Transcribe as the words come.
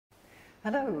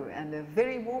Hello, and a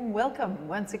very warm welcome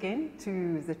once again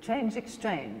to the Change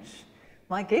Exchange.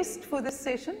 My guest for this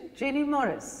session, Jenny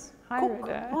Morris, Hi, cook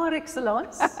Ruda. par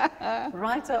excellence,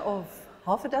 writer of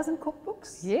half a dozen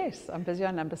cookbooks, Yes, I'm busy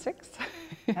on number 6.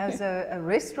 has a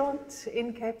restaurant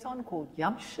in Cape Town called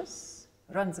Yamshus,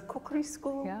 runs a cookery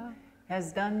school, Yeah.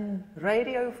 has done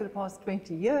radio for the past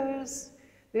 20 years.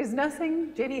 There's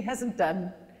nothing Jenny hasn't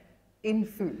done in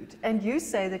food. And you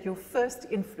say that your first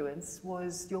influence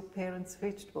was your parents'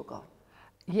 vegetable garden.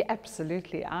 Yeah,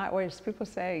 absolutely. People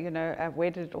say,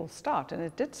 where did it all start? And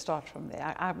it did start from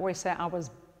there. I always say I was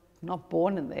not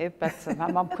born in there, but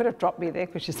my mum could have dropped me there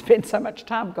because she spent so much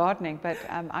time gardening. But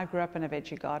I grew up in a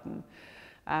veggie garden.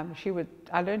 I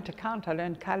learned to count, I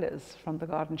learned colours from the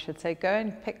garden. She'd say, go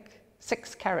and pick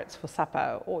 6 carrots for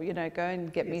supper, or, go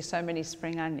and get me so many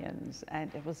spring onions.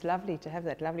 And it was lovely to have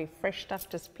that lovely fresh stuff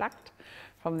just plucked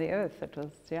from the earth. It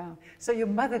was, yeah. So your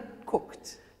mother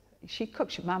cooked? She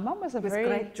cooked. My mum was with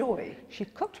great joy. She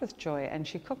cooked with joy and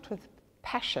she cooked with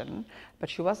passion,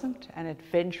 but she wasn't an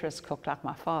adventurous cook like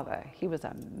my father. He was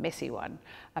a messy one,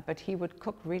 but he would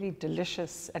cook really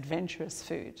delicious, adventurous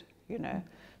food,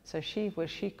 So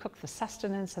she cooked the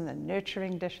sustenance and the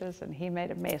nurturing dishes, and he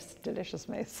made a mess, delicious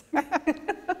mess.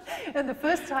 And the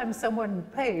first time someone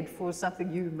paid for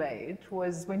something you made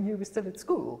was when you were still at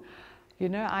school.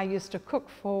 I used to cook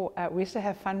for, we used to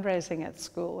have fundraising at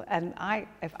school, and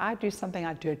if I do something,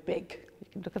 I do it big. You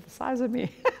can look at the size of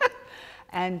me.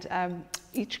 And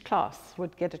each class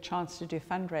would get a chance to do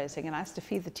fundraising, and I used to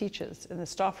feed the teachers in the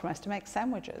staff room. I used to make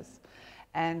sandwiches.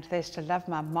 And they used to love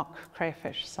my mock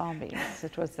crayfish sardines.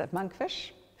 It was the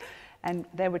monkfish. And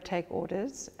they would take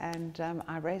orders, and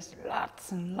I raised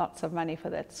lots and lots of money for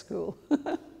that school.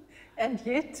 And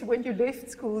yet, when you left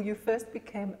school, you first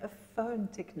became a phone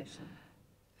technician.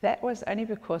 That was only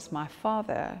because my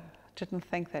father didn't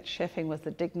think that chefing was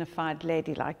a dignified,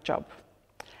 ladylike job.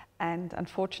 And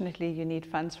unfortunately, you need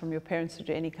funds from your parents to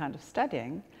do any kind of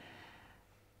studying.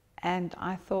 And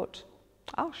I thought,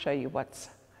 I'll show you what's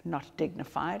not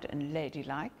dignified and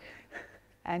ladylike.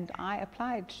 And I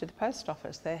applied to the post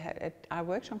office. I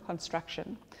worked on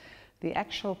construction. The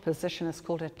actual position is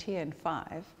called a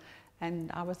TN5,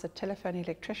 and I was a telephone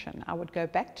electrician. I would go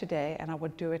back today and I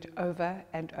would do it over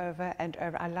and over and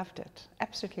over. I loved it,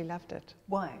 absolutely loved it.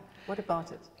 Why? What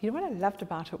about it? You know what I loved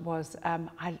about it was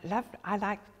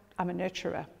I'm a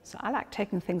nurturer, so I like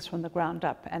taking things from the ground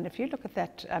up. And if you look at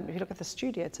that, if you look at the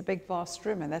studio, it's a big, vast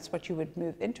room, and that's what you would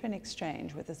move into an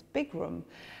exchange with this big room.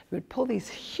 We would pull these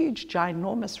huge,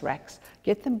 ginormous racks,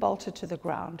 get them bolted to the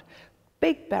ground,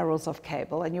 big barrels of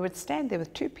cable, and you would stand there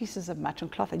with 2 pieces of mutton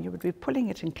cloth, and you would be pulling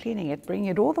it and cleaning it, bringing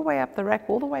it all the way up the rack,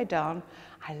 all the way down.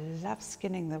 I love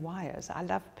skinning the wires. I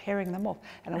love paring them off.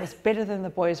 And it was better than the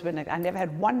boys when I never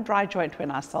had one dry joint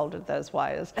when I soldered those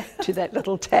wires to that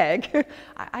little tag.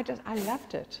 I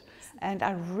loved it. And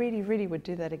I really, really would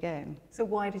do that again. So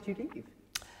why did you leave?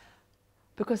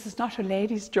 Because it's not a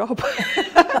lady's job.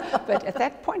 But at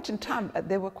that point in time,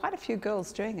 there were quite a few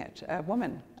girls doing it,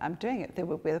 women doing it. There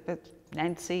were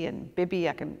Nancy and Bibi,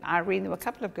 Irene, there were a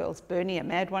couple of girls, Bernie, a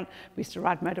mad one. We used to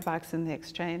ride motorbikes in the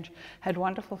exchange, had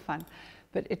wonderful fun.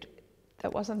 But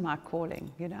that wasn't my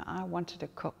calling, I wanted to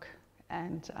cook.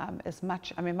 And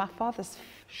my father's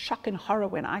shock and horror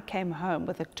when I came home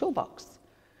with a toolbox,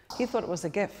 he thought it was a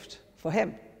gift for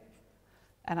him.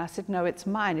 And I said, no, it's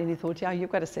mine. And he thought, yeah,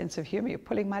 you've got a sense of humor. You're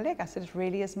pulling my leg. I said, it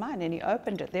really is mine. And he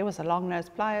opened it. There was a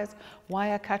long-nosed pliers,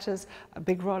 wire cutters, a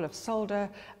big roll of solder,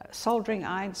 soldering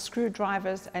irons,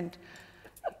 screwdrivers. And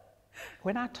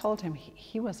when I told him,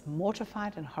 he was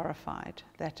mortified and horrified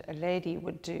that a lady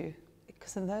would do,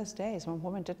 because in those days, when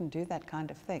women didn't do that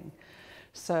kind of thing.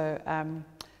 So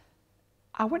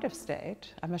I would have stayed.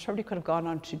 I most probably could have gone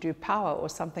on to do power or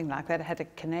something like that. I had a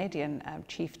Canadian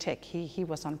chief tech. He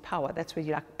was on power. That's where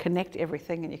you connect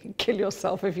everything and you can kill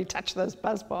yourself if you touch those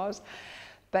buzz bars.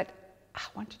 But I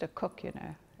wanted to cook,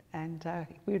 and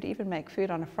we would even make food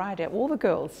on a Friday, all the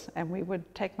girls, and we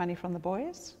would take money from the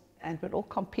boys and we'd all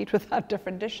compete with our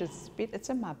different dishes. It's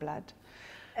in my blood.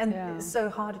 And so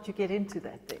how did you get into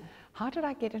that then? How did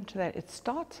I get into that? It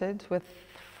started with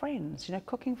friends,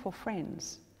 cooking for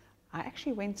friends. I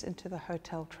actually went into the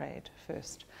hotel trade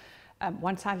first.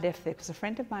 Once I left there, because a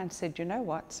friend of mine said, you know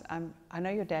what, I know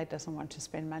your dad doesn't want to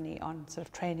spend money on sort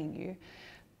of training you,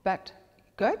 but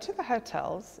go to the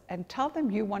hotels and tell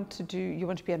them you want to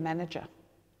be a manager.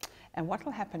 And what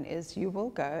will happen is you will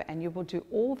go and you will do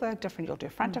all the different, you'll do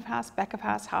front of house, back of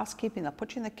house, housekeeping, they'll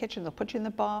put you in the kitchen, they'll put you in the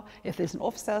bar. If there's an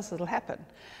off sales, it'll happen.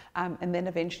 And then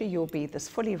eventually you'll be this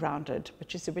fully rounded,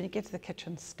 but you said when you get to the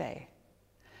kitchen, stay.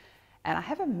 And I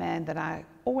have a man that I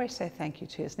always say thank you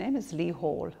to. His name is Lee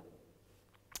Hall.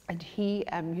 And he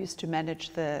used to manage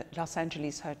the Los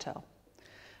Angeles Hotel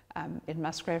in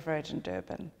Musgrave Road in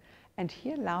Durban. And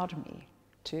he allowed me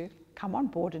to come on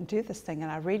board and do this thing.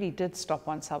 And I really did stop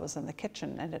once I was in the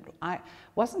kitchen. And I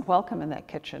wasn't welcome in that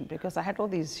kitchen because I had all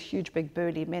these huge, big,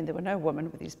 burly men. There were no women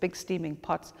with these big steaming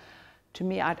pots. To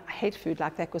me, I hate food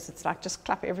like that because it's like just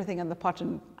clap everything in the pot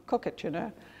and cook it, you know.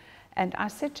 And I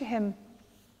said to him,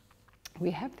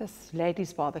 we have this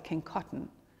ladies' bar, the King Cotton.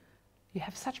 You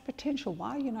have such potential.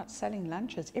 Why are you not selling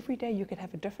lunches? Every day you could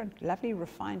have a different, lovely,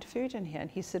 refined food in here.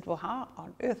 And he said, well, how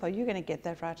on earth are you going to get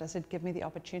that right? I said, give me the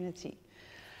opportunity.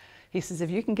 He says, if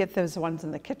you can get those ones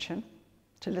in the kitchen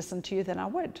to listen to you, then I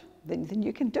would. Then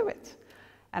you can do it.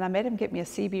 And I made him get me a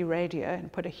CB radio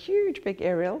and put a huge, big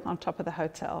aerial on top of the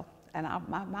hotel. And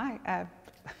my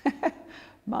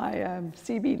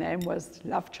CB name was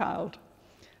Love Child.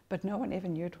 But no one ever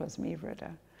knew it was me,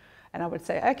 Ruda. And I would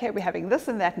say, okay, we're having this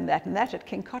and that and that and that at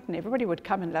King Cotton. Everybody would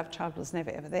come and Love Child was never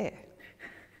ever there,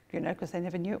 you know, because they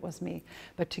never knew it was me.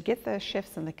 But to get those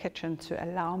chefs in the kitchen to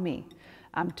allow me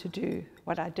to do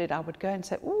what I did, I would go and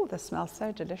say, oh, this smells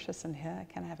so delicious in here.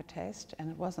 Can I have a taste? And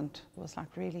it wasn't. It was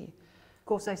like really...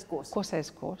 Course.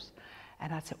 Course.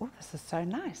 And I'd say, oh, this is so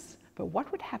nice. But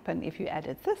what would happen if you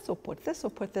added this or put this or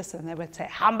put this? And they would say,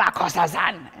 Hamba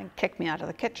Kosazan, and kick me out of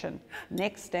the kitchen.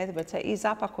 Next day, they would say,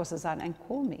 Izapa Kosazan, and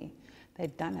call me.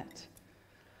 They'd done it.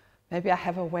 Maybe I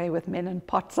have a way with men in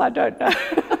pots, I don't know.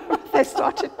 They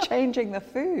started changing the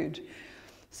food.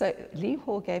 So Lee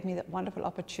Hall gave me that wonderful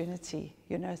opportunity,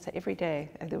 you know, so every day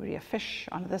there would be a fish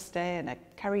on this day and a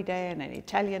curry day and an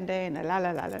Italian day and a la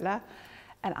la la la la.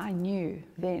 And I knew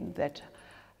then that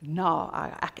now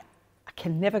I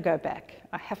can never go back.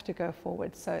 I have to go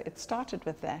forward. So it started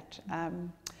with that.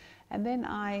 And then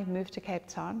I moved to Cape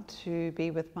Town to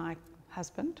be with my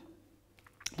husband,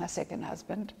 my second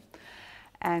husband.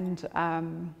 And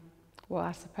well,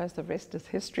 I suppose the rest is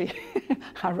history.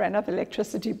 I ran up the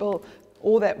electricity bill.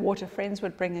 All that water, friends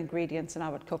would bring ingredients and I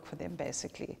would cook for them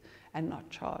basically and not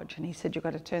charge. And he said, you've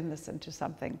got to turn this into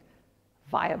something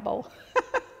viable.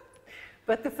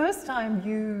 But the first time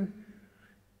you,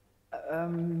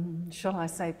 shall I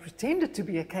say, pretended to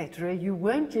be a caterer, you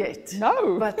weren't yet.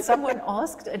 No. But someone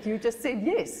asked and you just said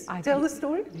yes. Tell the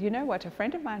story. You know what? A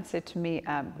friend of mine said to me,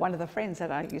 one of the friends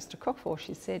that I used to cook for,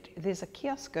 she said, there's a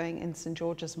kiosk going in St.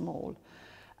 George's Mall.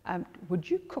 Would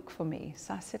you cook for me?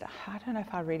 So I said, I don't know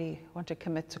if I really want to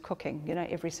commit to cooking, you know,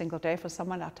 every single day for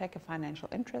someone. I'll take a financial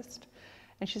interest.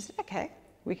 And she said, okay,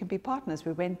 we can be partners.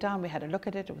 We went down, we had a look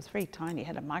at it. It was very tiny,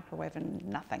 had a microwave and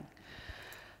nothing.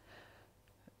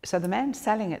 So the man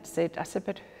selling it said, I said,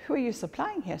 but who are you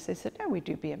supplying here? So he said, no, we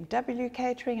do BMW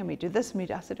catering and we do this and we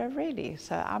do. I said, oh, really?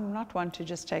 So I'm not one to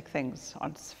just take things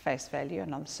on face value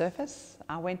and on the surface.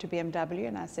 I went to BMW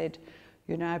and I said,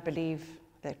 you know, I believe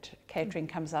that catering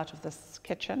comes out of this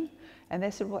kitchen. And they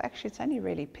said, well, actually, it's only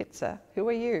really pizza. Who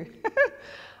are you?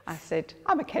 I said,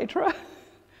 I'm a caterer.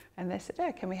 And they said,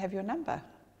 oh, can we have your number?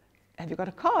 Have you got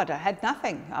a card? I had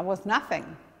nothing. I was nothing.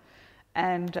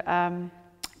 And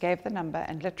gave the number,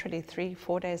 and literally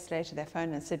 3-4 days later, they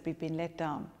phoned and said, we've been let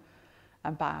down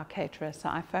by our caterer. So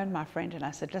I phoned my friend and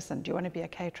I said, listen, do you want to be a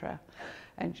caterer?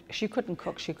 And she couldn't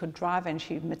cook, she could drive, and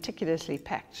she meticulously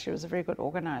packed. She was a very good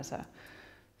organizer.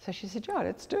 So she said, yeah,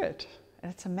 let's do it.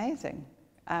 And it's amazing.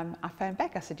 I phoned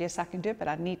back, I said, yes, I can do it, but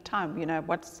I need time. You know,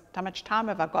 how much time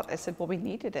have I got? They said, well, we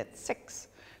need it at 6.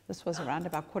 This was around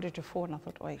about 3:45, and I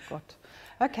thought, oh, God,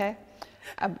 okay.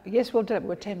 Yes, we'll do it.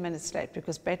 We're 10 minutes late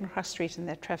because Badencross Street and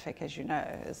that traffic, as you know,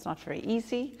 is not very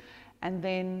easy. And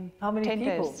then how many 10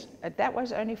 people? Days, that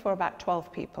was only for about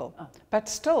 12 people. Oh. But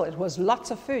still, it was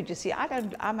lots of food. You see, I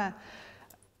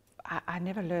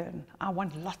never learn. I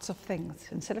want lots of things.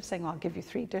 Instead of saying, I'll give you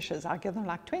 3 dishes, I'll give them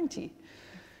like 20.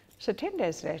 So 10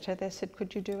 days later, they said,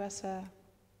 could you do us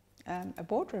a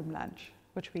boardroom lunch,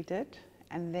 which we did.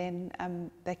 And then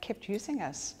they kept using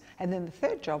us. And then the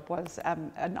third job was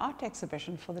an art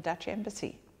exhibition for the Dutch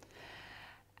Embassy.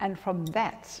 And from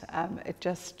that, it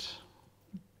just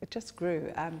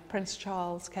grew. Prince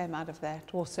Charles came out of that,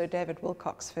 or Sir David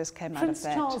Wilcox first came out of that.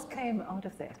 Prince Charles came out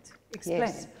of that. Explain.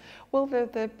 Yes. Well,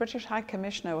 the British High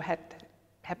Commissioner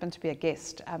happened to be a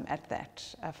guest at that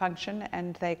function,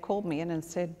 and they called me in and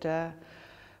said,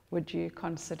 would you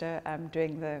consider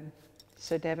doing the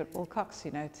Sir David Wilcox,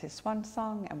 you know, it's his swan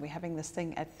song, and we're having this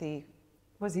thing at the...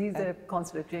 Was he the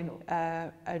Consulate General?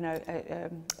 Oh no,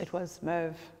 it was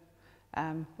Merv.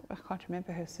 I can't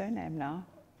remember her surname now.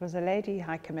 It was a lady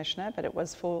High Commissioner, but it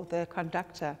was for the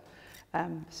conductor,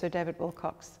 Sir David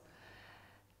Wilcox.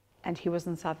 And he was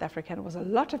in South Africa, and it was a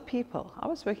lot of people. I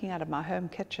was working out of my home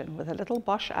kitchen with a little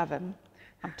Bosch oven.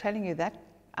 I'm telling you, that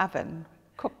oven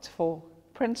cooked for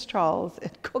Prince Charles,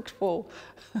 it cooked for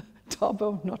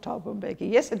Thabo, not Thabo and Becky.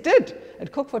 Yes, it did.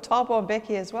 It cooked for Thabo and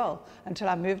Becky as well until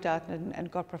I moved out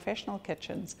and got professional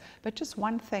kitchens. But just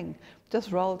one thing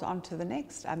just rolled on to the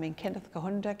next. I mean, Kenneth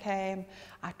Kahunda came.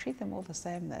 I treat them all the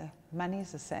same. The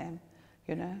money's the same,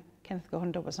 you know. Kenneth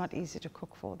Kahunda was not easy to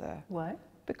cook for though. Why?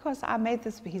 Because I made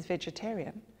this, he's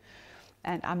vegetarian.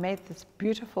 And I made this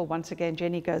beautiful, once again,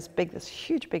 Jenny goes big, this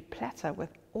huge big platter with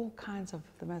all kinds of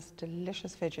the most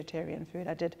delicious vegetarian food.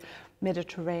 I did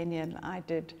Mediterranean, I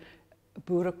did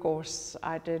boerenkoos,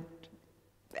 I did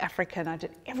African, I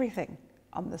did everything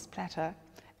on this platter.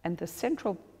 And the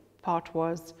central part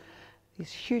was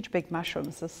these huge big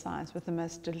mushrooms this size with the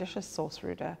most delicious sauce,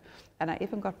 Ruda. And I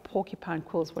even got porcupine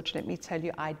quills, which, let me tell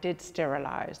you, I did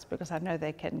sterilize because I know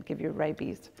they can give you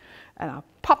rabies. And I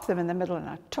popped them in the middle and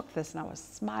I took this and I was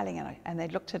smiling and they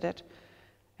looked at it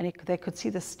and they could see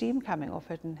the steam coming off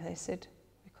it and they said,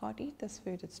 "We can't eat this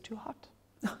food, it's too hot."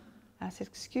 I said,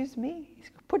 "Excuse me?" He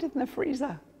said, "Put it in the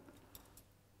freezer."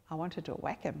 I wanted to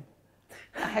whack him.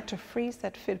 I had to freeze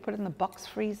that food, put it in the box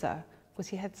freezer, because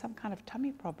he had some kind of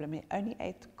tummy problem. He only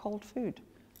ate cold food,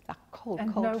 like cold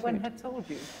food. And no one had told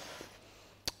you?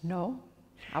 No,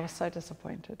 I was so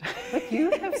disappointed. But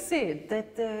you have said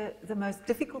that the most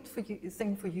difficult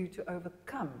thing for you to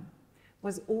overcome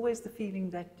was always the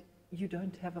feeling that you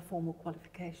don't have a formal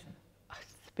qualification.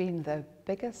 It's been the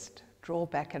biggest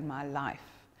drawback in my life.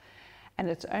 And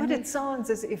it's only... But it sounds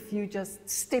as if you just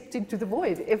stepped into the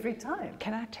void every time.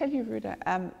 Can I tell you,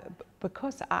 Ruda,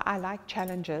 because I like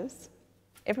challenges,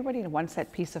 everybody wants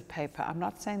that piece of paper. I'm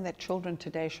not saying that children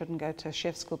today shouldn't go to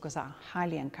chef school, because I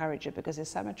highly encourage it, because there's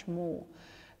so much more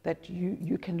that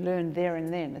you can learn there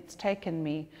and then. It's taken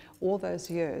me all those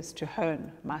years to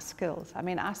hone my skills. I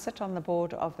mean, I sit on the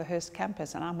board of the Hearst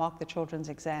campus and I mark the children's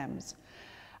exams.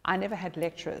 I never had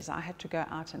lecturers. I had to go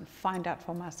out and find out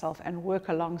for myself and work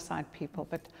alongside people,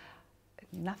 but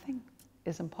nothing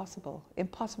is impossible.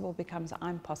 Impossible becomes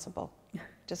I'm possible.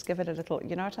 Just give it a little,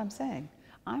 you know what I'm saying?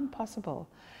 I'm possible.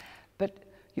 But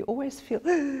you always feel,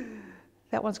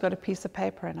 that one's got a piece of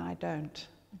paper and I don't.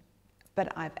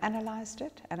 But I've analyzed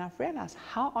it and I've realized,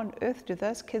 how on earth do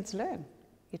those kids learn?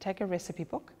 You take a recipe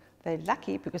book, they're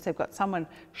lucky because they've got someone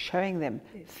showing them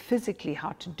physically how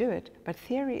to do it, but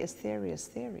theory is theory is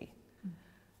theory.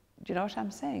 Do you know what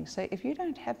I'm saying? So if you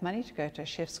don't have money to go to a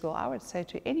chef school, I would say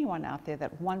to anyone out there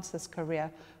that wants this career,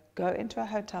 go into a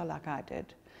hotel like I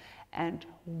did and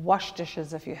wash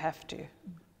dishes if you have to,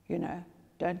 you know,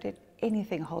 don't let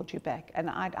anything hold you back. And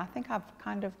I think I've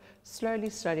kind of slowly,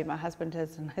 my husband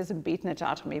hasn't beaten it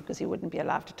out of me because he wouldn't be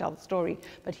alive to tell the story,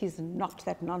 but he's knocked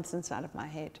that nonsense out of my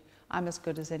head. I'm as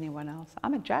good as anyone else.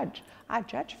 I'm a judge. I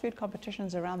judge food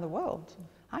competitions around the world.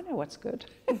 I know what's good.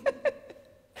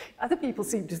 Other people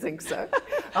seem to think so.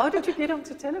 How did you get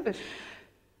onto television?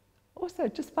 Also,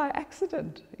 just by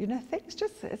accident. You know, things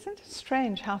just, isn't it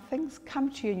strange how things come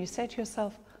to you and you say to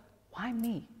yourself, why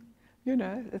me? You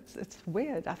know, it's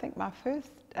weird. I think my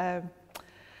first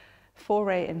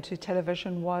foray into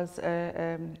television was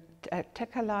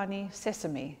Tekalani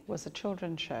Sesame, was a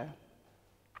children's show.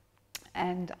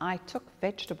 And I took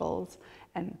vegetables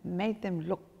and made them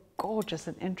look gorgeous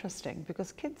and interesting,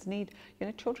 because kids need, you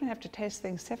know, children have to taste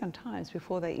things 7 times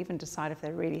before they even decide if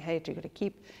they really hate it. You've got to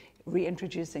keep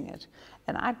reintroducing it.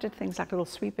 And I did things like little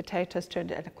sweet potatoes,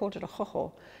 and I called it a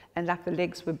hoho, and like the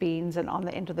legs were beans, and on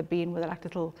the end of the bean were like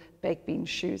little baked bean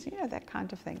shoes, you know, that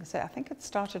kind of thing. So I think it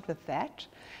started with that.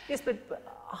 Yes, but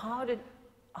how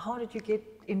did you get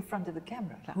in front of the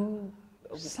camera? Who?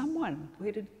 Someone.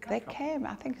 Where did it come They from? came,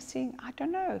 I think, seeing, I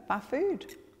don't know, my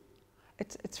food.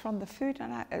 It's from the food,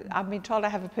 and I've been told I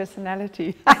have a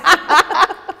personality.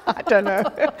 I don't know.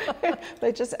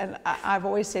 They just, and I've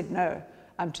always said no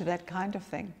to that kind of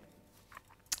thing.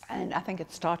 And I think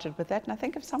it started with that. And I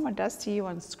think if someone does see you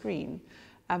on screen,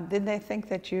 then they think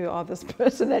that you are this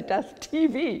person that does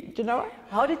TV. Do you know?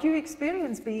 How did you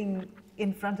experience being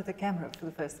in front of the camera for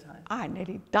the first time? I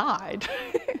nearly died.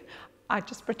 I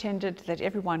just pretended that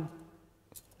everyone,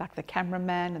 like the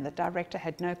cameraman and the director,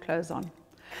 had no clothes on.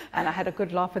 And I had a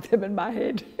good laugh at them in my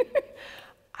head.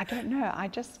 I don't know,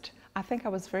 I think I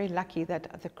was very lucky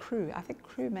that the crew, I think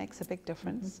crew makes a big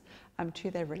difference.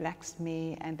 Too, they relaxed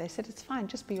me and they said, it's fine,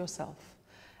 just be yourself.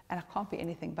 And I can't be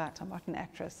anything but, I'm not an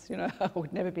actress, you know, I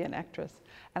would never be an actress.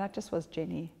 And I just was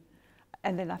Jenny.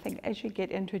 And then I think as you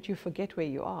get into it, you forget where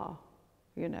you are,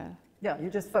 you know. Yeah, you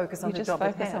just focus on the job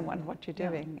at hand. You just focus on what you're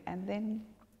doing. Yeah. And then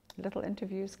little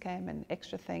interviews came and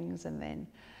extra things, and then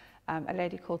a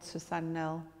lady called Susan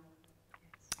Nell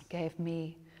gave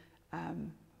me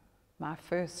my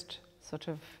first sort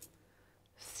of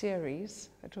series.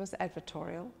 It was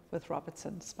advertorial with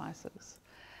Robertson Spices,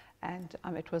 and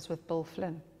it was with Bill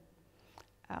Flynn.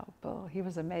 Bill, he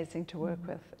was amazing to work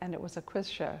with, and it was a quiz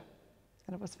show,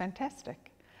 and it was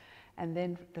fantastic. And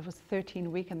then there was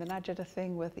 13 week, and then I did a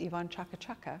thing with Yvonne Chaka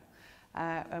Chaka,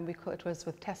 and it was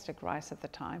with Tastic Rice at the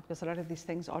time, because a lot of these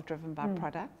things are driven by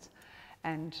products,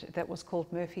 and that was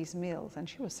called Murphy's Meals, and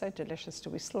she was so delicious too.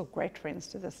 We're still great friends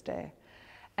to this day.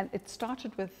 And it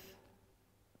started with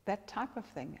that type of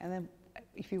thing, and then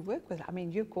if you work with, I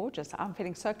mean, you're gorgeous. I'm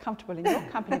feeling so comfortable in your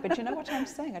company, but you know what I'm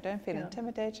saying? I don't feel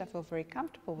intimidated. I feel very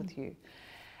comfortable with you.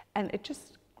 And it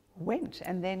just went.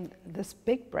 And then this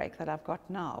big break that I've got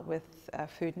now with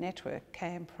Food Network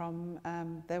came from,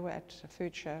 they were at a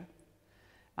food show.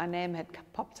 My name had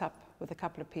popped up with a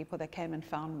couple of people. They came and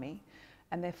found me,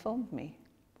 and they filmed me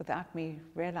without me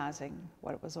realizing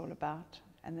what it was all about.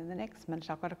 And then the next minute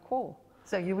I got a call.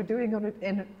 So you were doing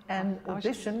an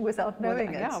audition without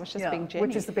knowing it. Yeah, I was just being Jenny.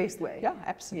 Which is the best way. Yeah,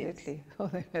 absolutely.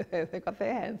 Yes. They got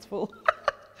their hands full.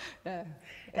 Yeah.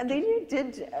 And then you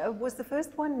did, was the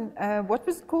first one, what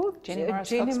was it called?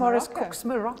 Jenny Morris Cooks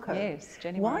Morocco. Yes,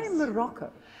 Jenny Why Morris.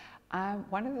 Morocco?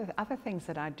 One of the other things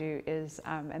that I do is,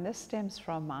 and this stems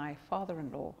from my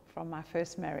father-in-law, from my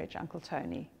first marriage, Uncle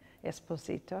Tony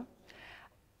Esposito.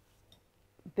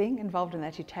 Being involved in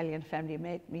that Italian family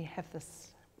made me have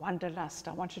this wanderlust.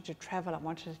 I wanted to travel. I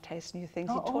wanted to taste new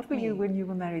things. How old were you when you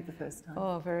were married the first time?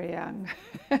 Oh, very young,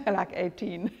 like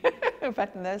 18.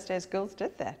 But in those days, girls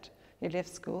did that. You left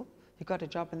school, you got a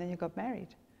job, and then you got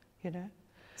married, you know.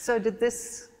 So did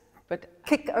this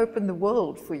kick open the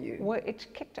world for you? Well, it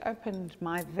kicked open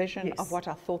my vision of what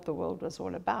I thought the world was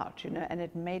all about, you know, and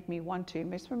it made me want to. You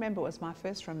must remember, it was my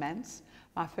first romance,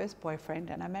 my first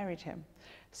boyfriend, and I married him.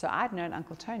 So I'd known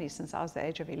Uncle Tony since I was the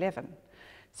age of 11.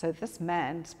 So this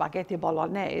man, spaghetti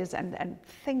bolognese, and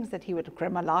things that he would,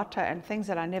 gremolata, and things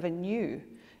that I never knew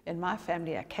in my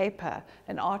family, a caper,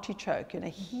 an artichoke, you know,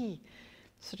 he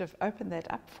sort of opened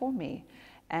that up for me.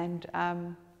 And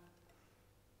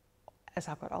as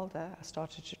I got older, I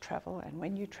started to travel, and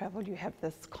when you travel, you have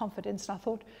this confidence. And I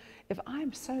thought, if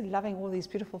I'm so loving all these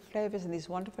beautiful flavors and these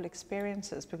wonderful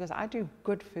experiences, because I do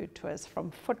good food tours,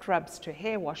 from foot rubs to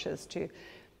hair washes to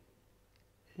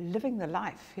living the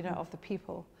life, you know, of the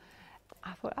people.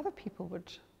 I thought other people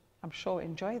would, I'm sure,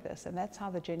 enjoy this, and that's how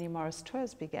the Jenny Morris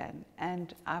tours began.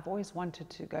 And I've always wanted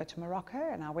to go to Morocco,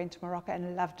 and I went to Morocco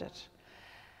and loved it.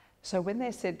 So when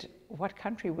they said, what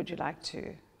country would you like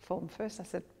to film first, I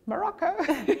said, Morocco.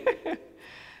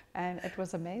 And it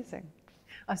was amazing.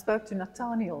 I spoke to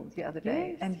Nathaniel the other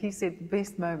day, and he said the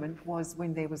best moment was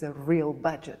when there was a real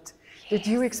budget. Did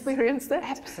you experience that?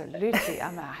 Absolutely.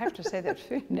 I have to say that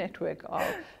Food Network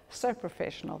are so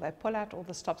professional. They pull out all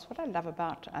the stops. What I love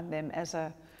about them as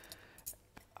a,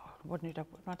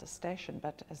 not a station,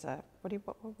 but as a, what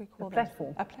we call that?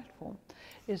 Platform. A platform,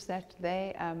 is that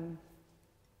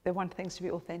they want things to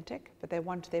be authentic, but they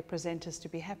want their presenters to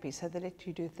be happy, so they let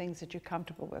you do things that you're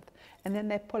comfortable with. And then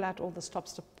they pull out all the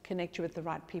stops to connect you with the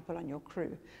right people on your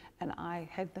crew. And I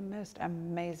had the most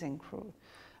amazing crew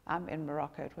in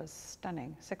Morocco. It was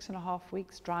stunning. 6.5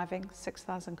 weeks driving,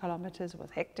 6,000 kilometers. It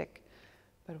was hectic,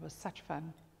 but it was such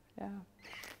fun. Yeah.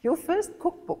 Your first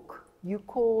cookbook, you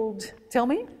called, tell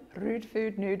me? Rude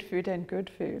Food, Nude Food, and Good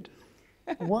Food.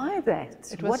 Why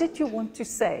that? What did you want to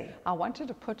say? I wanted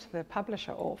to put the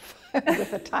publisher off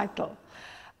with the title.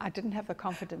 I didn't have the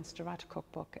confidence to write a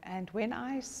cookbook. And when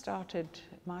I started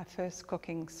my first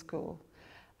cooking school,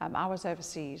 I was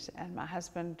overseas, and my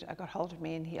husband got hold of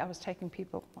me, and I was taking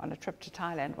people on a trip to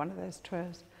Thailand, one of those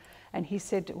tours. And he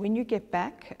said, when you get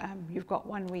back, you've got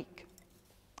 1 week,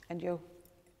 and you've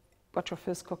got your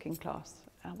first cooking class.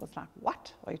 And I was like,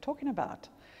 what are you talking about?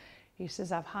 He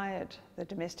says, I've hired the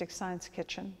domestic science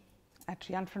kitchen at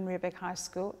Jan van Riebeck High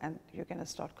School, and you're going to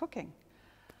start cooking.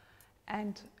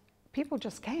 And people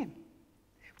just came.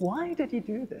 Why did he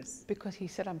do this? Because he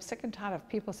said, I'm sick and tired of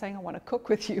people saying, I want to cook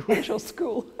with you. Where's your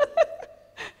school?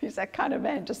 He's that kind of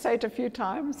man. Just say it a few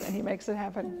times, and he makes it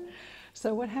happen.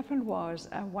 So what happened was,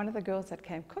 one of the girls that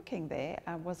came cooking there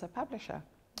was a publisher,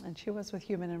 and she was with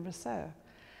Human and Rousseau.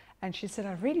 And she said,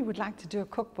 I really would like to do a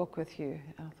cookbook with you.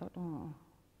 And I thought, oh.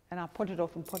 And I put it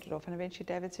off and put it off. And eventually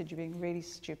David said, you're being really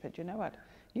stupid. You know what?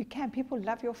 You can. People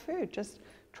love your food. Just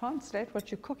translate what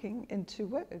you're cooking into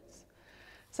words.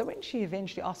 So when she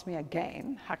eventually asked me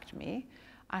again, hugged me,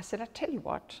 I said, I tell you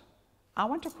what, I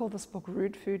want to call this book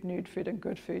Rude Food, Nude Food, and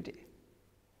Good Food.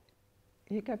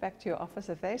 You go back to your office.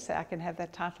 If they say I can have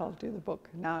that title, I'll do the book.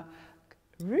 Now,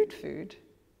 rude food,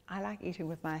 I like eating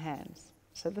with my hands.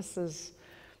 So this is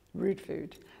rude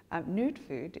food. Nude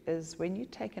food is when you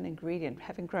take an ingredient,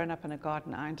 having grown up in a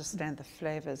garden, I understand the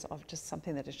flavors of just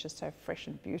something that is just so fresh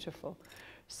and beautiful.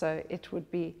 So it would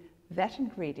be that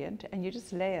ingredient, and you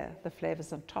just layer the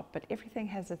flavors on top, but everything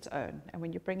has its own. And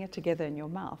when you bring it together in your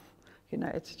mouth, you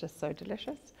know, it's just so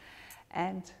delicious.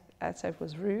 And so it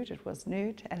was rude, it was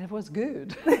nude, and it was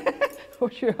good.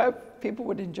 Which you hope people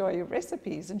would enjoy your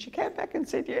recipes. And she came back and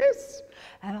said yes.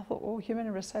 And I thought, oh, Human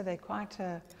and Rousseau, they're quite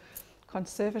a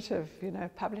conservative, you know,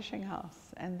 publishing house.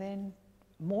 And then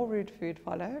more rude food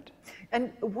followed.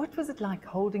 And what was it like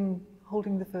holding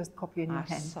the first copy in your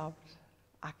hand? I sobbed.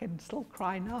 I can still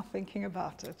cry now thinking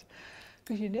about it,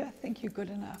 because you never think you're good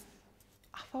enough.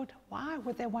 I thought, why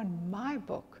would they want my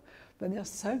book when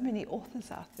there's so many authors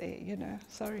out there, you know?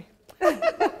 Sorry.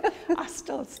 It's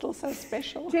still so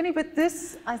special. Jenny, but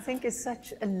this, I think, is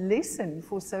such a lesson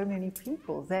for so many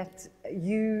people, that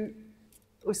you,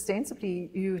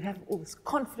 ostensibly, you have all this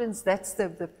confidence, that's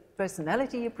the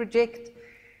personality you project,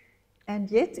 and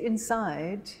yet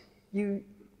inside,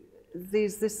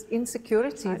 there's this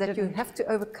insecurity that you have to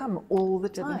overcome all the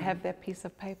time. I didn't have that piece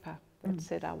of paper that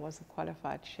said I was a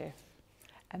qualified chef,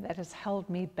 and that has held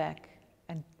me back.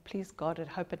 And please God, I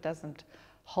hope it doesn't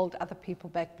hold other people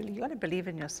back. You got to believe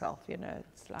in yourself, you know.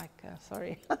 It's like,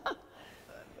 sorry.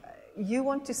 You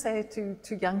want to say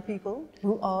to young people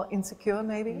who are insecure,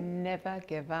 maybe? Never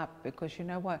give up, because you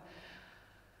know what?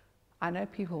 I know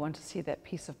people want to see that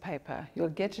piece of paper. You'll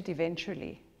get it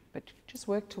eventually, but just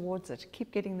work towards it.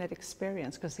 Keep getting that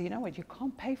experience, because you know what? You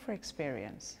can't pay for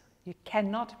experience. You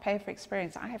cannot pay for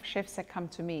experience. I have chefs that come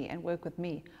to me and work with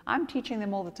me. I'm teaching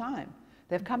them all the time.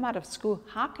 They've come out of school.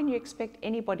 How can you expect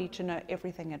anybody to know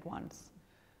everything at once?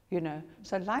 You know,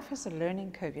 so life is a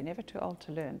learning curve. You're never too old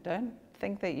to learn. Don't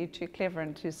think that you're too clever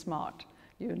and too smart.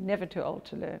 You're never too old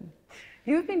to learn.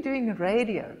 You've been doing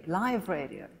radio, live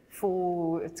radio,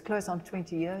 for, it's close on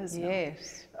 20 years now.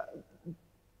 Yes.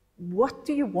 What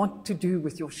do you want to do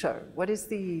with your show? What is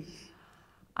the...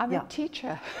 I'm a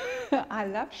teacher. I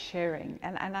love sharing,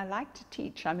 and I like to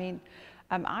teach. I mean,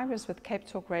 I was with Cape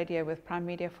Talk Radio with Prime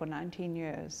Media for 19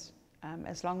 years,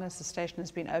 as long as the station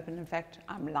has been open. In fact,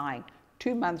 I'm lying,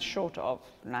 2 months short of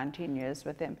 19 years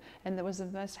with them. And it was the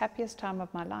most happiest time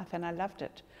of my life, and I loved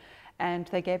it. And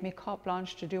they gave me carte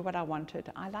blanche to do what I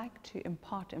wanted. I like to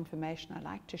impart information. I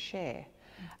like to share.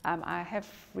 I have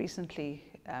recently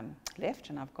left,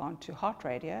 and I've gone to Heart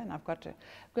Radio, and I've got to,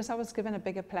 because I was given a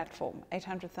bigger platform,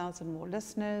 800,000 more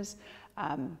listeners,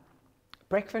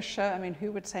 breakfast show. I mean,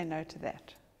 who would say no to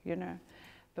that, you know?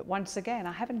 But once again,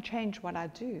 I haven't changed what I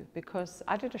do, because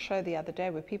I did a show the other day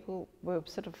where people were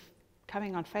sort of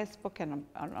coming on Facebook and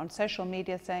on social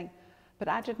media saying, but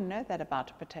I didn't know that about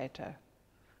a potato.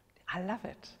 I love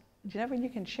it. Do you know when you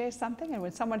can share something, and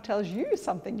when someone tells you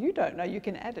something you don't know, you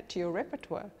can add it to your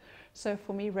repertoire? So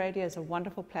for me, radio is a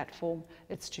wonderful platform.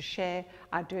 It's to share.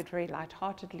 I do it very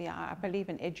lightheartedly. I believe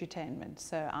in edutainment,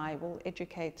 so I will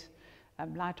educate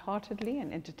lightheartedly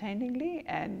and entertainingly,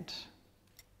 and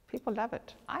people love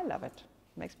it. I love it.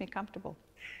 It makes me comfortable.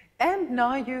 And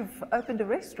now you've opened a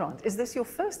restaurant. Is this your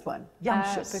first one?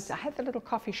 But I had the little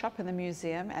coffee shop in the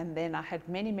museum, and then I had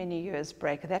many, many years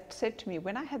break. That said to me,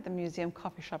 when I had the museum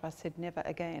coffee shop, I said, never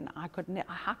again. I could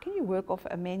how can you work off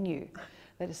a menu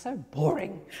that is so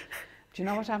boring? Do you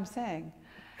know what I'm saying?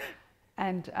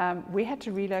 And we had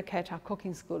to relocate our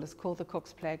cooking school. It's called the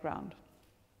Cook's Playground,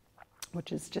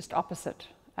 which is just opposite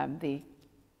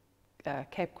the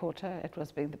Cape Quarter.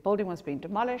 The building was being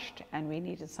demolished, and we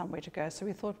needed somewhere to go. So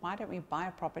we thought, why don't we buy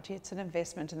a property? It's an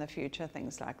investment in the future,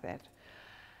 things like that.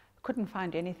 Couldn't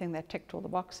find anything that ticked all the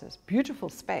boxes. Beautiful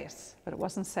space, but it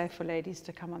wasn't safe for ladies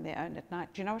to come on their own at night.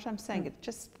 Do you know what I'm saying? It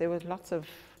just, there were lots of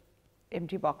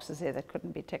empty boxes there that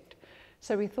couldn't be ticked.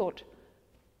 So we thought,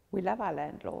 we love our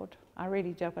landlord. I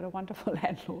really do. I've got a wonderful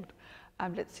landlord.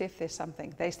 Let's see if there's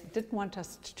something. They didn't want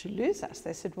us to lose us.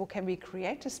 They said, well, can we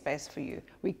create a space for you?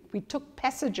 We took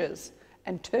passages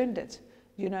and turned it,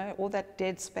 you know, all that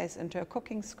dead space into a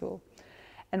cooking school.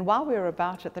 And while we were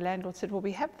about it, the landlord said, well,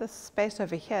 we have this space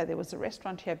over here. There was a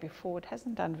restaurant here before. It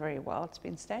hasn't done very well. It's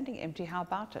been standing empty. How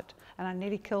about it? And I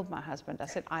nearly killed my husband. I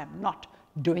said, I am not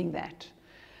doing that.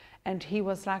 And he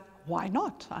was like, why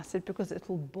not? I said, because it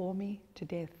will bore me to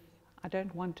death. I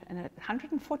don't want a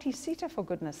 140-seater, for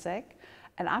goodness sake,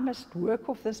 and I must work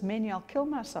off this menu. I'll kill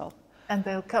myself. And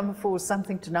they'll come for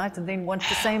something tonight and then want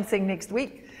the same thing next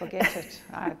week. Forget it.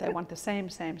 They want the same.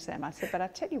 I said, but I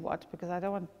tell you what, because I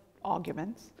don't want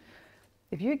arguments,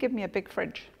 if you give me a big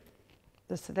fridge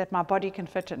that my body can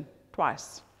fit in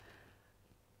twice,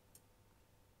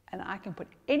 and I can put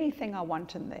anything I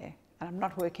want in there, and I'm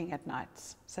not working at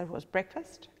nights. So it was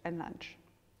breakfast and lunch.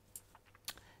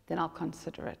 then I'll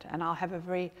consider it. And I'll have a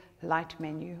very light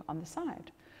menu on the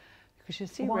side. Because you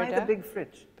see, why Ruda, the big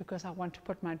fridge? Because I want to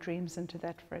put my dreams into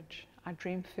that fridge. I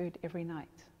dream food every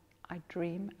night. I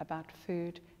dream about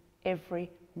food every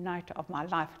night of my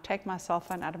life. Take my cell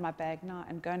phone out of my bag now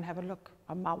and go and have a look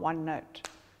on my OneNote.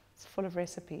 It's full of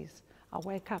recipes. I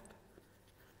wake up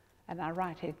and I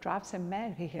write. It drives him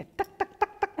mad. He hears tuck, tuck,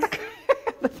 tuck, tuck,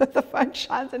 tuck. The phone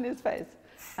shines in his face.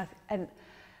 And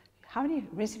how many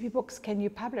recipe books can you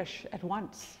publish at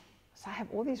once? So I have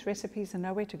all these recipes and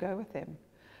nowhere to go with them.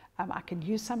 I can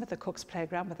use some at the Cook's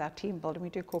Playground with our team building. We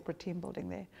do corporate team building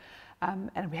there.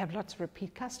 And we have lots of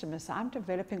repeat customers. So I'm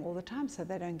developing all the time so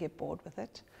they don't get bored with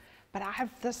it. But I have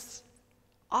this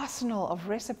arsenal of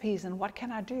recipes and what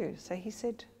can I do? So he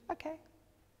said, okay.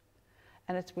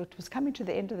 And it was coming to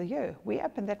the end of the year. We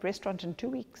opened that restaurant in 2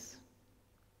 weeks.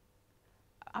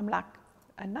 I'm like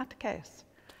a nutcase.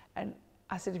 And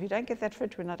I said, if you don't get that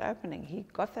fridge, we're not opening. He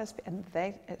got those, and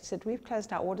they said, we've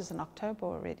closed our orders in October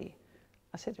already.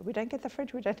 I said, if we don't get the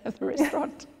fridge, we don't have the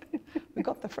restaurant. We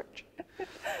got the fridge.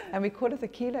 And we call it the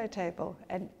kilo table.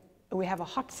 And we have a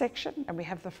hot section and we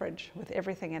have the fridge with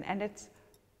everything in. And it's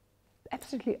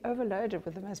absolutely overloaded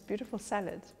with the most beautiful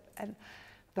salads. And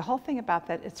the whole thing about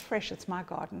that, it's fresh. It's my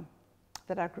garden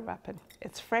that I grew up in.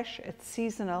 It's fresh, it's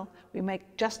seasonal. We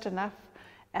make just enough.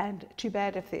 And too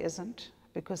bad if there isn't,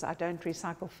 because I don't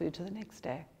recycle food to the next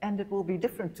day. And it will be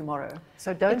different tomorrow.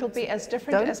 So don't. It'll be as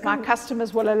different as my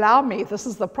customers will allow me. This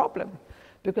is the problem.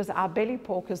 Because our belly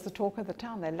pork is the talk of the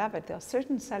town. They love it. There are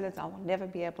certain salads I will never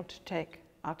be able to take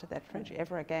out of that fridge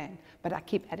ever again. But I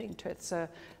keep adding to it. So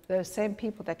those same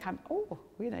people that come, oh,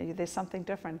 you know, there's something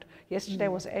different. Yesterday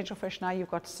was angelfish, now you've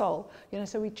got sole. You know,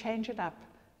 so we change it up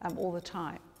all the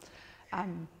time.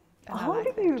 How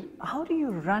do you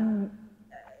run,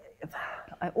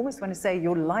 I almost want to say,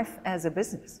 your life as a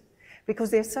business?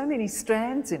 Because there's so many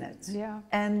strands in it. Yeah.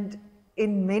 And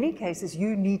in many cases,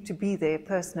 you need to be there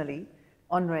personally,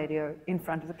 on radio, in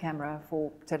front of the camera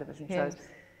for television shows.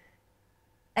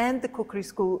 And the cookery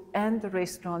school, and the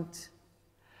restaurant,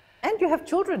 and you have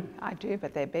children. I do,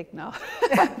 but they're big now.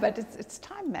 But it's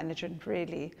time management,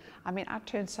 really. I mean, I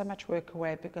turn so much work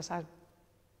away because I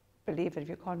believe that if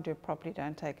you can't do it properly,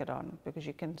 don't take it on, because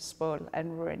you can spoil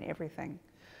and ruin everything.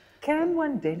 Can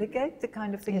one delegate the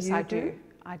kind of thing you do? Yes,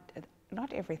 I do.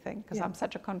 Not everything, because I'm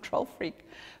such a control freak.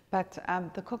 But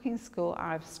the cooking school,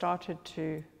 I've started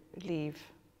to leave.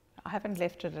 I haven't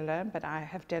left it alone, but I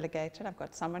have delegated. I've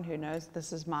got someone who knows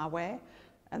this is my way,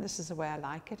 and this is the way I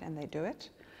like it, and they do it.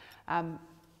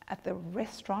 At the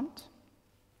restaurant,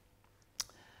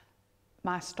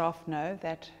 my staff know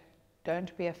that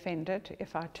don't be offended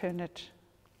if I turn it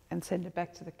and send it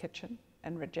back to the kitchen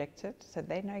and reject it. So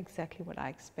they know exactly what I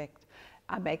expect.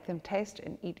 I make them taste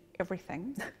and eat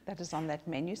everything that is on that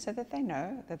menu so that they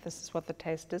know that this is what the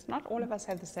taste is. Not all of us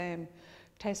have the same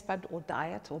taste bud or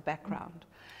diet or background.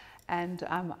 And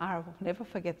I will never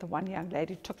forget the one young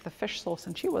lady took the fish sauce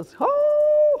and she was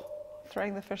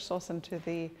throwing the fish sauce into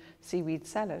the seaweed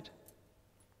salad.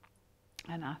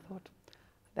 And I thought,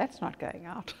 that's not going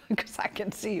out, because I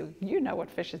can see you know what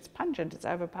fish, it's pungent, it's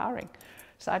overpowering.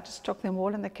 So I just took them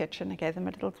all in the kitchen and gave them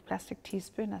a little plastic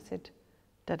teaspoon. I said,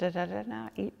 da-da-da-da, now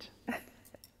eat.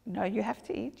 No, you have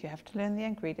to eat, you have to learn the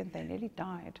ingredient. They nearly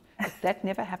died. But that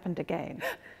never happened again.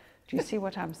 Do you see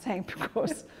what I'm saying?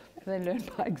 Because they learn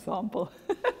by example.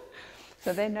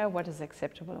 So they know what is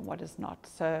acceptable and what is not.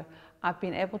 So I've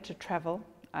been able to travel.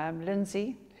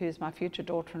 Lindsay, who's my future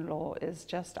daughter-in-law, is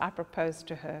just, I proposed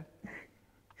to her.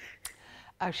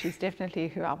 She's definitely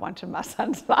who I want in my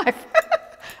son's life.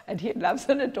 And he loves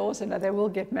and adores her. Now they will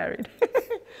get married.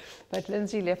 But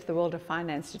Lindsay left the world of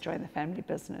finance to join the family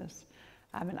business.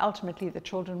 And ultimately the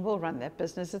children will run that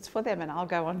business. It's for them, and I'll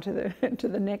go on to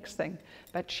the next thing.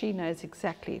 But she knows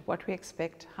exactly what we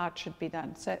expect, how it should be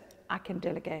done. So I can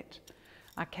delegate.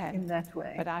 I can. In that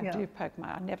way. But I do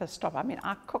I never stop. I mean,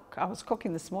 I cook. I was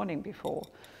cooking this morning before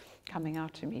coming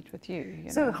out to meet with you.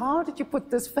 So how did you put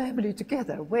this family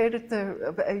together? Where did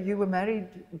you were married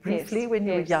briefly when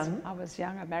you were young? I was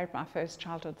young. I married my first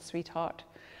childhood sweetheart.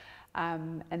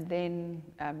 And then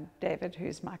David,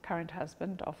 who's my current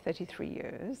husband of 33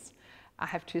 years, I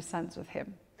have 2 sons with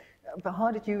him. But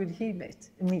how did you and he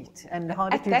meet? And how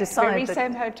did you decide? At decide that very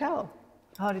same hotel.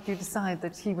 How did you decide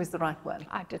that he was the right one?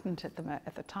 I didn't at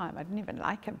the time. I didn't even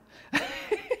like him.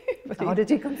 How did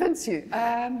he convince you?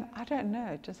 I don't know.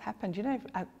 It just happened. You know,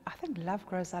 I think love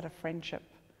grows out of friendship.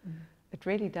 It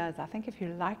really does. I think if you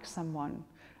like someone,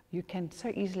 you can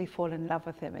so easily fall in love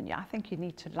with them. And I think you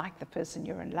need to like the person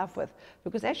you're in love with,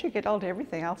 because as you get older,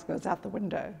 everything else goes out the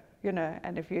window, you know.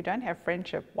 And if you don't have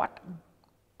friendship, what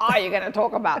are you going to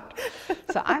talk about?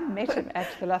 So I met him at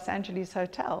the Los Angeles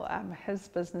hotel. His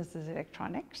business is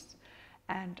electronics,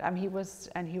 and he was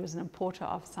an importer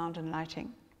of sound and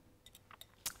lighting.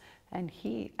 And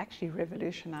he actually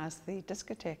revolutionized the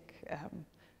discotheque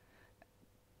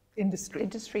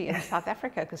industry in South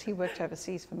Africa, because he worked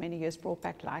overseas for many years, brought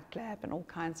back Light Lab and all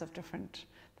kinds of different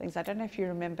things. I don't know if you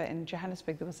remember, in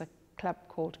Johannesburg there was a club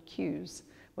called Q's,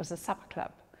 was a supper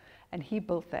club, and he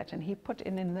built that, and he put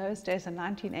in those days in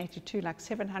 1982 like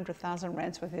 700,000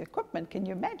 rands worth of equipment. Can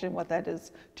you imagine what that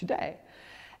is today?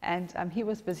 And he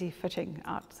was busy fitting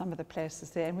out some of the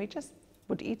places there, and we just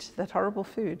would eat that horrible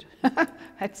food.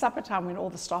 At supper time, when all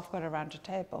the staff got around a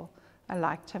table, I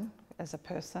liked him as a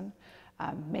person.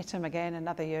 Met him again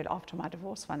another year after my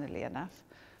divorce, funnily enough.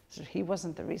 So he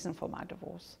wasn't the reason for my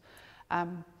divorce.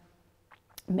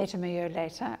 Met him a year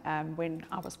later when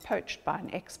I was poached by an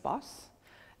ex-boss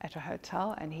at a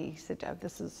hotel, and he said, oh,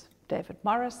 this is David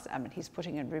Morris, and he's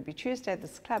putting in Ruby Tuesday,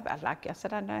 this club. I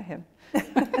said, I know him.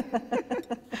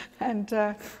 And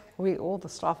all the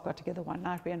staff got together one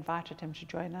night, we invited him to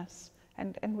join us,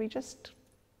 and we just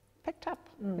picked up,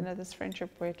 this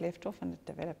friendship where it left off, and it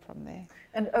developed from there.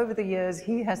 And over the years,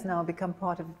 he has now become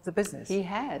part of the business. He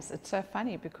has. It's so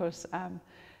funny because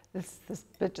this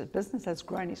business has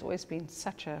grown. He's always been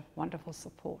such a wonderful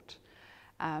support,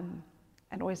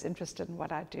 and always interested in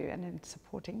what I do and in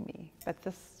supporting me. But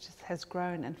this just has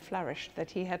grown and flourished that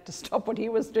he had to stop what he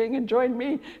was doing and join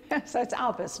me. So it's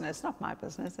our business, not my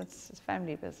business. It's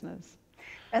family business.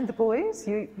 And the boys?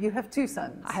 You have two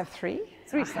sons. I have three.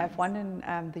 I have one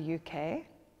in the UK.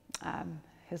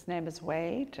 His name is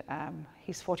Wade.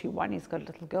 He's 41. He's got a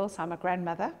little girl, so I'm a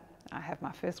grandmother. I have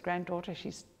my first granddaughter.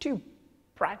 She's too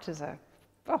bright as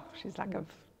she's like a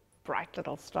bright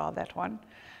little star, that one.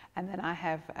 And then I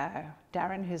have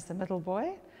Darren, who's the middle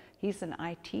boy. He's in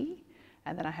IT.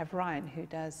 And then I have Ryan, who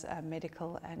does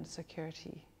medical and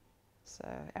security. So,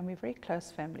 and we're a very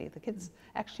close family. The kids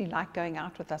actually like going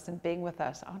out with us and being with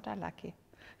us. Aren't I lucky?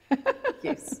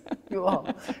 Yes, you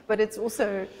are. But it's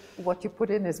also what you put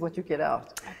in is what you get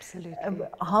out. Absolutely.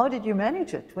 How did you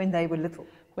manage it when they were little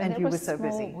and you were so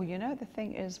busy? Well, the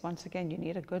thing is, once again, you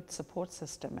need a good support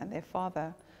system, and their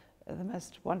father, the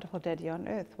most wonderful daddy on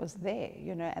earth, was there,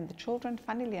 and the children,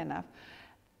 funnily enough,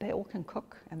 they all can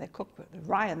cook, and they cook.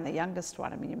 Ryan, the youngest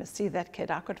one, I mean, you must see that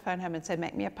kid. I could phone him and say,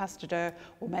 make me a pasta dough,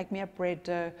 or make me a bread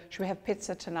dough. Should we have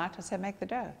pizza tonight? I say, make the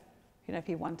dough. If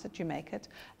he wants it, you make it.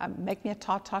 Make me a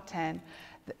tart tartane.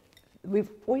 We've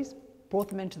always brought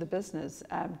them into the business.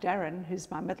 Darren,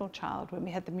 who's my middle child, when we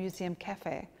had the museum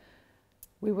cafe,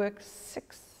 we worked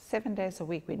 6-7 days a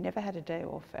week. We never had a day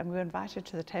off, and we were invited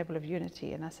to the Table of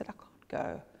Unity, and I said, I can't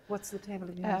go. What's the Table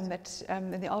of Unity?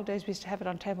 In the old days, we used to have it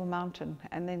on Table Mountain,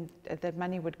 and then that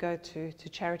money would go to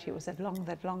charity. It was that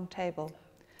long table.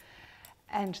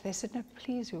 And they said, no,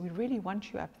 please, we really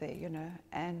want you up there,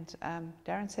 And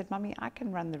Darren said, Mummy, I can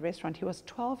run the restaurant. He was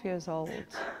 12 years old.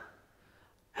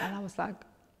 And I was like,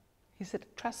 he said,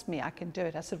 trust me, I can do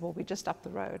it. I said, well, we're just up the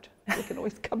road. We can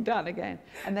always come down again.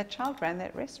 And that child ran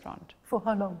that restaurant. For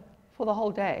how long? For the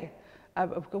whole day. I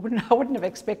wouldn't have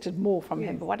expected more from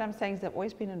him. But what I'm saying is they've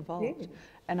always been involved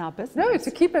in our business. No,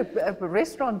 to keep a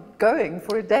restaurant going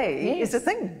for a day is a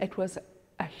thing. It was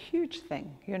a huge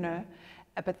thing,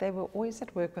 But they were always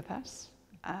at work with us.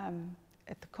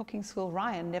 At the cooking school,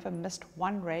 Ryan never missed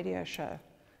one radio show.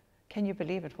 Can you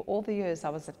believe it? For all the years I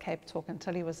was at Cape Talk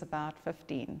until he was about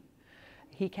 15,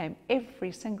 he came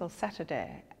every single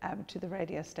Saturday to the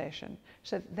radio station.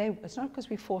 So it's not because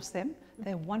we forced them,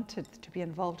 they wanted to be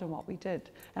involved in what we did.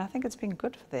 And I think it's been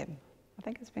good for them. I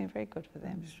think it's been very good for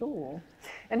them. Sure.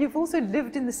 And you've also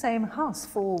lived in the same house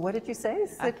for, what did you say,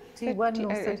 31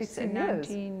 or 32 in years?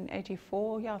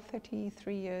 1984,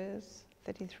 33 years.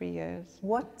 33 years.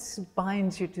 What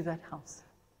binds you to that house?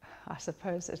 I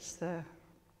suppose it's the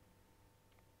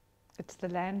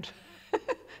land.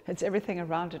 It's everything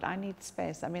around it. I need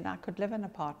space. I mean, I could live in an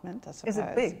apartment, I suppose.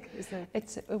 Is it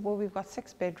big? Well, we've got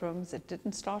 6 bedrooms. It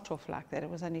didn't start off like that. It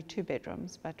was only 2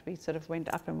 bedrooms, but we sort of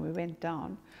went up and we went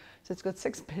down. So it's got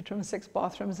 6 bedrooms, 6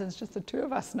 bathrooms, and it's just the 2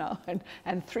 of us now.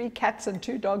 And 3 cats and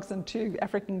 2 dogs and 2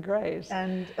 African greys.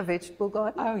 And a vegetable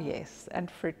garden? Oh, yes. And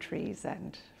fruit trees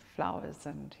and flowers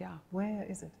and, yeah. Where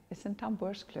is it? It's in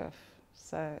Tamboerskloof.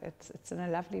 So it's in a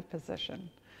lovely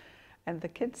position. And the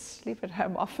kids sleep at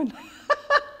home often.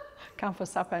 Come for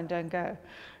supper and don't go,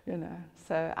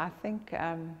 So I think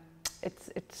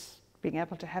it's being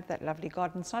able to have that lovely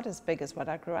garden. It's not as big as what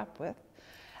I grew up with,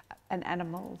 and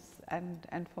animals,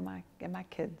 and for my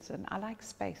kids. And I like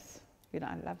space.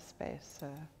 I love space. So,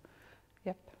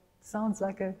 yep. Sounds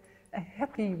like a a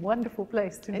happy, wonderful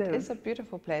place to live. It is a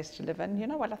beautiful place to live. And you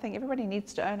know what? I think everybody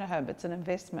needs to own a home. It's an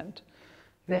investment.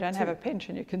 If you don't have a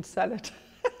pension, you can sell it.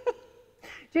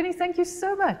 Jenny, thank you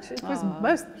so much. It was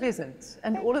most pleasant.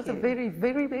 And all of the very,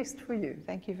 very best for you.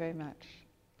 Thank you very much.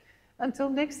 Until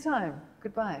next time,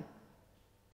 goodbye.